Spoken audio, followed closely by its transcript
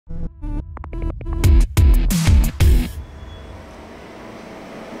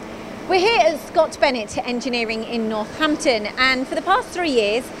We're here at Scot Bennett Engineering in Northampton, and for the past 3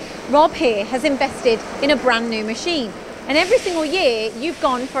 years Rob here has invested in a brand new machine, and every single year you've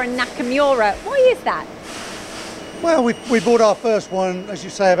gone for a Nakamura. Why is that? Well, we bought our first one, as you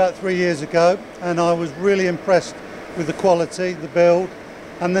say, about 3 years ago, and I was really impressed with the quality, the build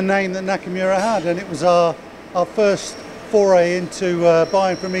and the name that Nakamura had, and it was our first foray into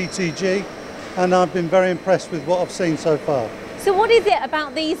buying from ETG, and I've been very impressed with what I've seen so far. So what is it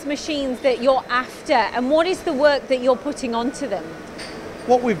about these machines that you're after, and what is the work that you're putting onto them?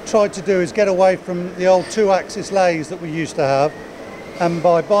 What we've tried to do is get away from the old 2-axis lathes that we used to have, and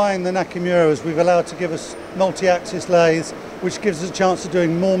by buying the Nakamuras we've allowed to give us multi-axis lathes, which gives us a chance of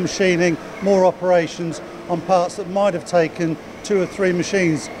doing more machining, more operations on parts that might have taken 2 or 3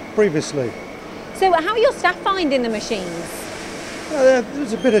 machines previously. So how are your staff finding the machines? There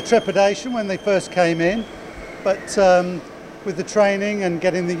was a bit of trepidation when they first came in, but with the training and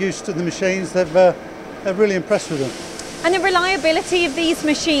getting the use to the machines, they're really impressed with them. And the reliability of these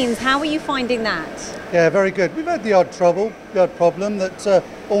machines, how are you finding that? Yeah, very good. We've had the odd trouble, the odd problem that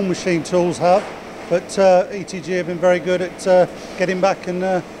all machine tools have, but ETG have been very good at getting back and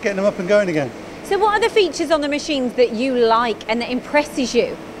getting them up and going again. So what are the features on the machines that you like and that impresses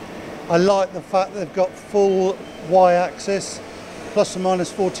you? I like the fact that they've got full Y-axis, plus or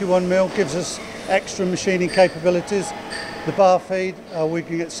minus 41mm, gives us extra machining capabilities. The bar feed, we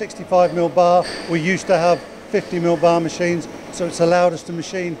can get 65mm bar. We used to have 50mm bar machines, so it's allowed us to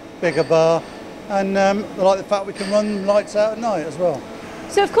machine bigger bar. And I like the fact we can run lights out at night as well.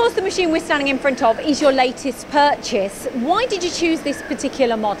 So of course the machine we're standing in front of is your latest purchase. Why did you choose this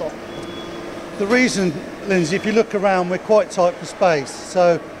particular model? The reason, Lindsay, if you look around, we're quite tight for space.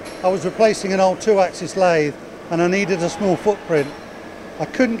 So I was replacing an old 2-axis lathe and I needed a small footprint. I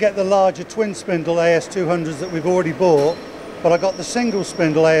couldn't get the larger twin spindle AS200s that we've already bought, but I got the single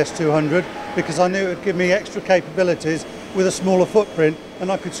spindle AS200 because I knew it would give me extra capabilities with a smaller footprint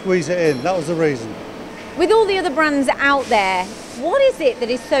and I could squeeze it in. That was the reason. With all the other brands out there, what is it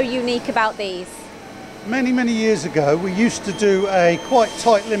that is so unique about these? Many, many years ago, we used to do a quite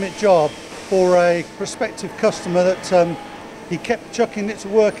tight limit job for a prospective customer that he kept chucking it to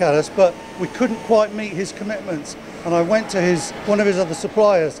work at us, but we couldn't quite meet his commitments. And I went to one of his other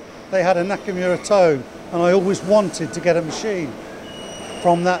suppliers. They had a Nakamura tone, and I always wanted to get a machine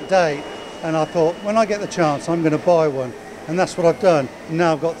from that date. And I thought, when I get the chance, I'm going to buy one. And that's what I've done. And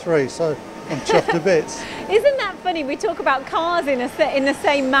now I've got 3, so I'm chuffed to bits. Isn't that funny? We talk about cars in the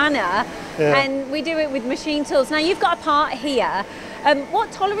same manner, yeah. And we do it with machine tools. Now you've got a part here.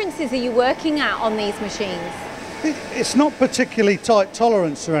 What tolerances are you working at on these machines? It's not particularly tight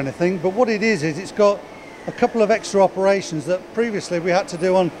tolerance or anything, but what it is it's got a couple of extra operations that previously we had to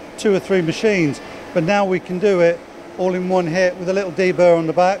do on 2 or 3 machines, but now we can do it all in one hit with a little deburr on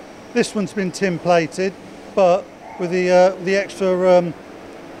the back. This one's been tin plated, but with the extra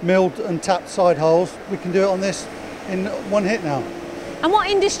milled and tapped side holes, we can do it on this in one hit now. And what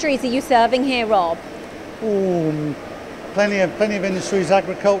industries are you serving here, Rob? Ooh, plenty of industries: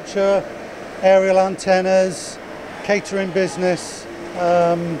 agriculture, aerial antennas, catering business,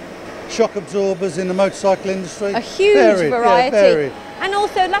 shock absorbers in the motorcycle industry. A huge variety. Yeah, varied. And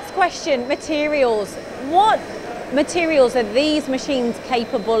also, last question, materials. What materials are these machines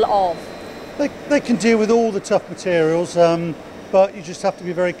capable of? They can deal with all the tough materials, but you just have to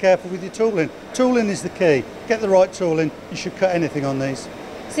be very careful with your tooling. Tooling is the key. Get the right tooling, you should cut anything on these.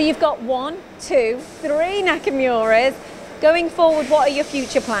 So you've got 1, 2, 3 Nakamuras. Going forward, what are your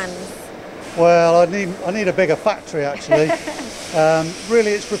future plans? Well, I need a bigger factory actually.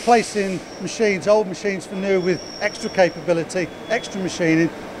 Really it's replacing machines, old machines for new with extra capability, extra machining,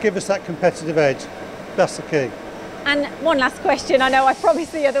 give us that competitive edge. That's the key. And one last question, I know I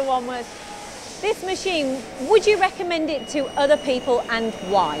promised the other one was, this machine, would you recommend it to other people and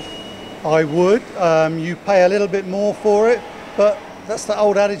why? I would. You pay a little bit more for it, but that's the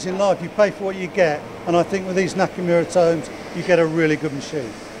old adage in life, you pay for what you get, and I think with these Nakamura tones you get a really good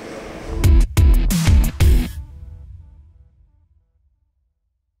machine.